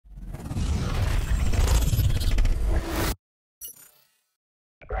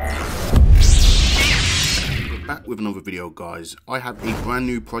back with another video, guys. I have a brand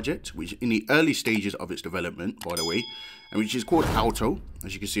new project which is in the early stages of its development, by the way, and which is called Aalto,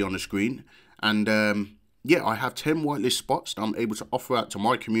 as you can see on the screen. And yeah, I have 10 whitelist spots that I'm able to offer out to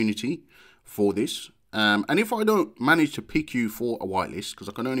my community for this. And if I don't manage to pick you for a whitelist, because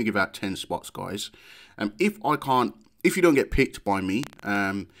I can only give out 10 spots, guys, if you don't get picked by me,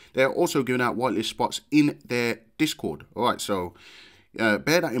 they're also giving out whitelist spots in their Discord. All right, so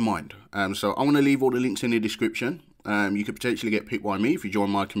bear that in mind. So I'm going to leave all the links in the description. You could potentially get picked by me if you join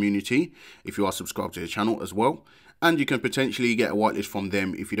my community, if you are subscribed to the channel as well. And you can potentially get a whitelist from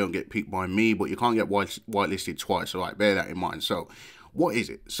them if you don't get picked by me, but you can't get whitelisted twice. All right, bear that in mind. So what is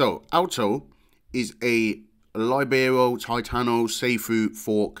it? So Aalto is a Libero, Titano, Safuu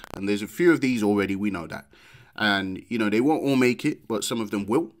fork, and there's a few of these already, we know that. And, you know, they won't all make it, but some of them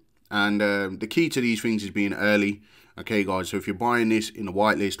will. And the key to these things is being early. Okay, guys, so if you're buying this in the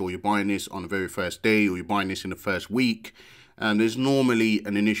whitelist, or you're buying this on the very first day, or you're buying this in the first week, there's normally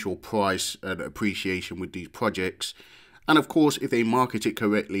an initial price appreciation with these projects. And of course, if they market it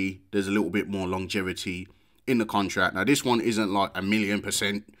correctly, there's a little bit more longevity in the contract. Now, this one isn't like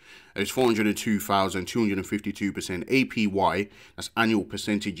 1,000,000%. It's 402,252% APY. That's annual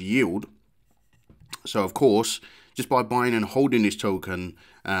percentage yield. So, of course, just by buying and holding this token,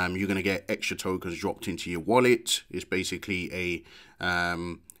 you're going to get extra tokens dropped into your wallet. It's basically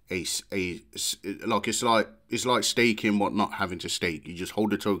it's like staking, but not having to stake. You just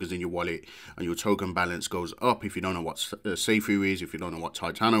hold the tokens in your wallet, and your token balance goes up. If you don't know what Safuu is, if you don't know what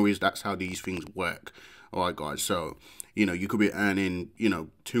Titano is, that's how these things work. All right, guys. So, you know, you could be earning, you know,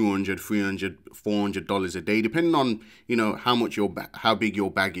 $200, $300, $400 a day, depending on, you know, how big your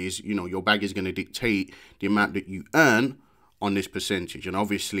bag is. You know, your bag is going to dictate the amount that you earn on this percentage, and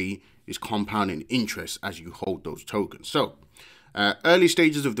obviously it's compounding interest as you hold those tokens. So, early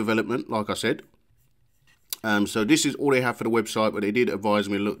stages of development, like I said. So this is all they have for the website, but they did advise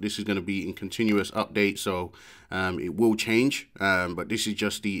me, look, this is going to be in continuous update, so it will change. But this is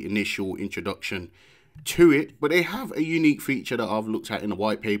just the initial introduction to it. But they have a unique feature that I've looked at in the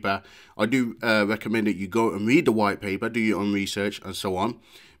white paper. I do recommend that you go and read the white paper, do your own research and so on,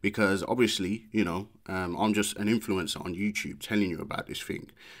 because obviously, you know, I'm just an influencer on YouTube telling you about this thing,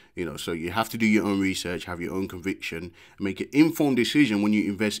 you know, so you have to do your own research, have your own conviction, and make an informed decision when you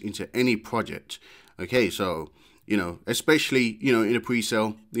invest into any project. Okay, so, you know, especially, you know, in a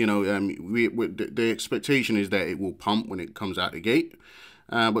pre-sale, you know, the expectation is that it will pump when it comes out the gate.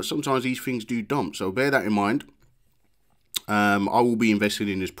 But sometimes these things do dump, so bear that in mind. I will be invested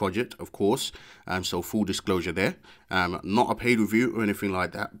in this project, of course, so full disclosure there. Not a paid review or anything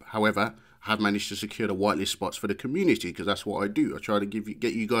like that. However, I have managed to secure the whitelist spots for the community, because that's what I do. I try to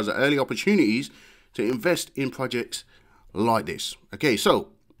get you guys early opportunities to invest in projects like this. Okay, so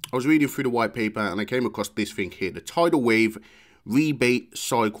I was reading through the white paper and I came across this thing here, the tidal wave rebate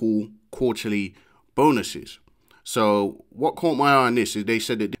cycle quarterly bonuses. So what caught my eye on this is they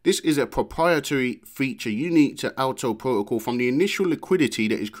said that this is a proprietary feature unique to Aalto-Protocol. From the initial liquidity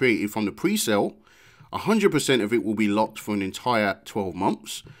that is created from the pre-sale, 100% of it will be locked for an entire 12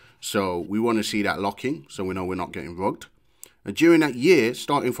 months. So we want to see that locking, so we know we're not getting robbed. And during that year,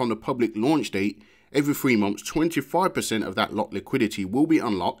 starting from the public launch date, every 3 months, 25% of that locked liquidity will be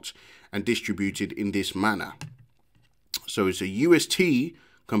unlocked and distributed in this manner. So it's a UST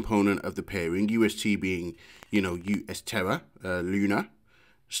component of the pairing, UST being, you know, US Terra, Luna,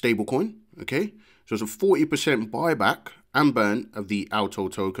 stablecoin, okay? So it's a 40% buyback and burn of the Aalto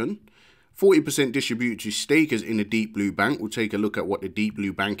token, 40% distributed to stakers in the Deep Blue Bank. We'll take a look at what the Deep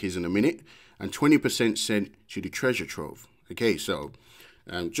Blue Bank is in a minute, and 20% sent to the treasure trove. Okay, so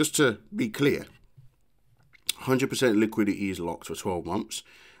just to be clear, 100% liquidity is locked for 12 months,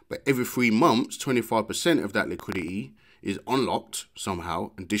 but every 3 months, 25% of that liquidity is unlocked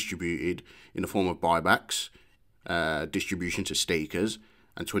somehow and distributed in the form of buybacks, distribution to stakers,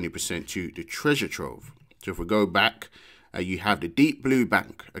 and 20% to the treasure trove. So if we go back, you have the Deep Blue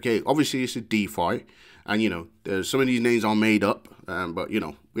Bank. Okay, obviously it's a DeFi, and you know, some of these names are made up, but you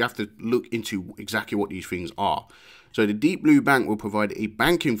know, we have to look into exactly what these things are. So the Deep Blue Bank will provide a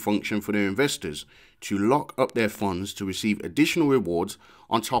banking function for their investors to lock up their funds to receive additional rewards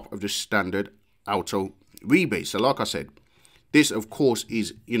on top of the standard Aalto rebase. So like I said, this of course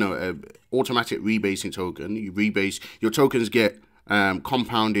is, you know, an automatic rebasing token. You rebase, your tokens get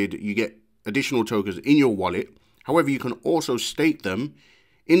compounded, you get additional tokens in your wallet. However, you can also stake them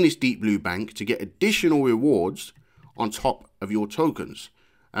in this Deep Blue Bank to get additional rewards on top of your tokens.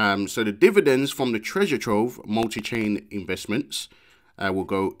 So the dividends from the treasure trove multi-chain investments will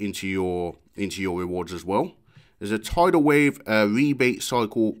go into your rewards as well. There's a tidal wave rebate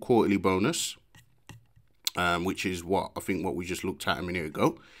cycle quarterly bonus. which is what we just looked at a minute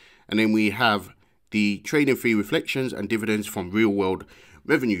ago. And then we have the trading fee reflections and dividends from real world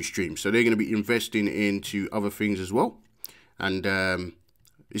revenue streams. So they're going to be investing into other things as well. And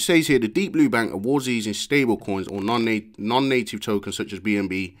it says here the Deep Blue Bank awards these in stable coins or non-native tokens such as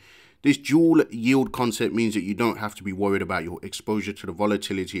BNB. This dual yield concept means that you don't have to be worried about your exposure to the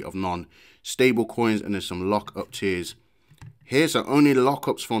volatility of non-stable coins, and there's some lock-up tiers here. So only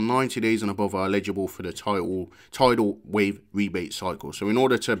lockups for 90 days and above are eligible for the tidal wave rebate cycle. So in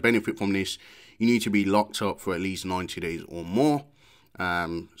order to benefit from this, you need to be locked up for at least 90 days or more.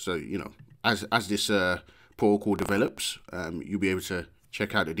 So, you know, as this protocol develops, you'll be able to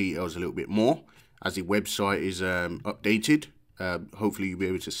check out the details a little bit more as the website is updated. Hopefully you'll be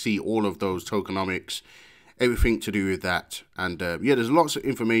able to see all of those tokenomics, everything to do with that. And yeah, there's lots of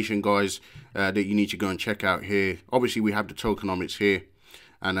information, guys, that you need to go and check out here. Obviously we have the tokenomics here,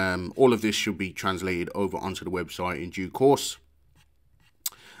 and all of this should be translated over onto the website in due course.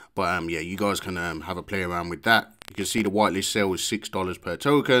 But yeah, you guys can have a play around with that. You can see the whitelist sale is $6 per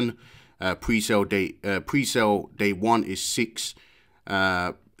token. Pre-sale day one is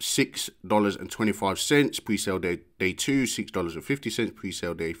 $6.25. Pre-sale day two, $6.50.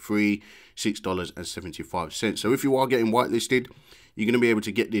 Pre-sale day three, $6.75. So if you are getting whitelisted, you're going to be able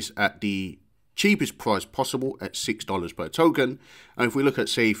to get this at the cheapest price possible at $6 per token. And if we look at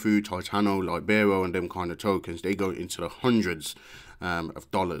Safuu, Titano, Libero, and them kind of tokens, they go into the hundreds of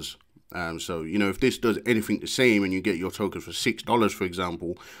dollars. So, you know, if this does anything the same and you get your tokens for $6, for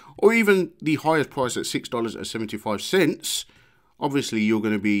example, or even the highest price at $6.75, obviously you're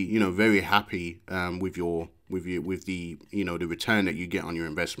going to be, you know, very happy with the, you know, the return that you get on your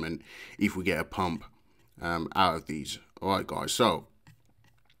investment if we get a pump out of these. All right, guys. So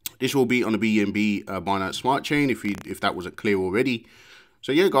this will be on the BNB Binance Smart Chain, if that wasn't clear already.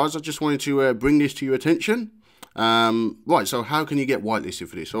 So yeah, guys, I just wanted to bring this to your attention. Right, so how can you get whitelisted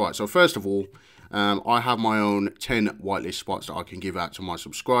for this? All right, so first of all, I have my own 10 whitelist spots that I can give out to my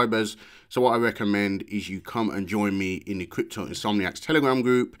subscribers. So what I recommend is you come and join me in the Crypto Insomniacs Telegram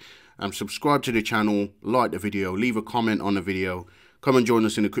group, subscribe to the channel, like the video, leave a comment on the video, come and join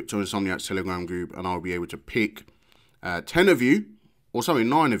us in the Crypto Insomniacs Telegram group, and I'll be able to pick 10 of you, or sorry,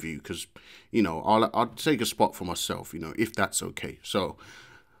 9 of you, because, you know, I'll take a spot for myself, you know, if that's okay. So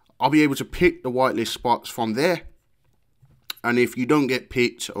I'll be able to pick the whitelist spots from there. And if you don't get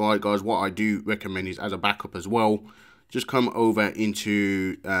picked, all right, guys, what I do recommend is, as a backup as well, just come over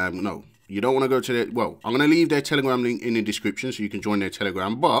into, no, you don't want to go to their, well, I'm going to leave their Telegram link in the description so you can join their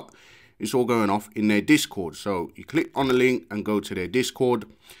Telegram, but it's all going off in their Discord. So you click on the link and go to their Discord.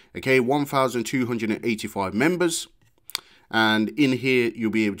 Okay, 1,285 members. And in here,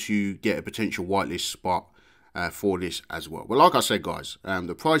 you'll be able to get a potential whitelist spot for this as well. But like I said, guys,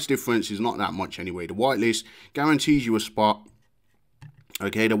 the price difference is not that much anyway. The whitelist guarantees you a spot.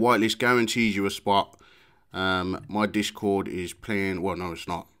 Okay, the whitelist guarantees you a spot. My Discord is playing, well, no, it's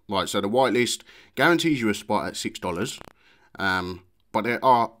not. Right, so the whitelist guarantees you a spot at $6. But there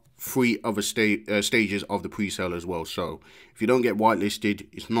are 3 other stages of the pre-sale as well. So if you don't get whitelisted,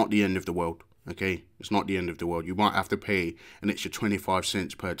 it's not the end of the world. Okay, it's not the end of the world. You might have to pay an extra 25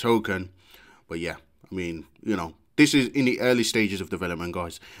 cents per token. But yeah, I mean, you know, this is in the early stages of development,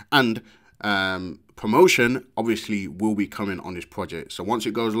 guys. And promotion obviously will be coming on this project. So once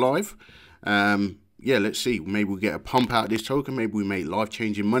it goes live, yeah, let's see. Maybe we get a pump out of this token. Maybe we make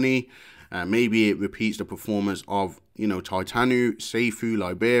life-changing money. Maybe it repeats the performance of, you know, Titano, Safuu,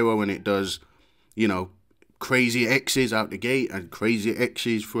 Libero, and it does, you know, crazy X's out the gate and crazy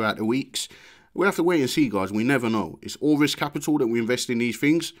X's throughout the weeks. We'll have to wait and see, guys. We never know. It's all risk capital that we invest in these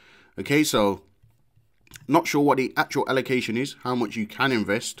things. Okay, so not sure what the actual allocation is, how much you can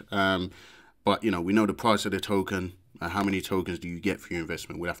invest. But, you know, we know the price of the token. How many tokens do you get for your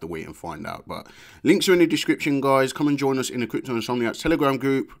investment? We'll have to wait and find out. But links are in the description, guys. Come and join us in the Crypto Insomniacs Telegram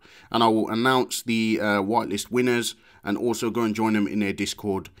group, and I will announce the whitelist winners, and also go and join them in their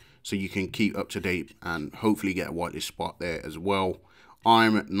Discord so you can keep up to date and hopefully get a whitelist spot there as well.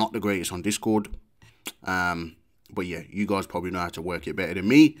 I'm not the greatest on Discord, but yeah, you guys probably know how to work it better than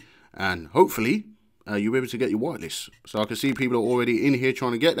me, and hopefully you'll be able to get your whitelist. So I can see people are already in here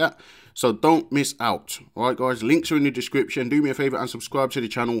trying to get that. So don't miss out. All right, guys, links are in the description. Do me a favor and subscribe to the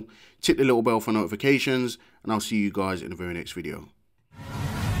channel. Tick the little bell for notifications, and I'll see you guys in the very next video.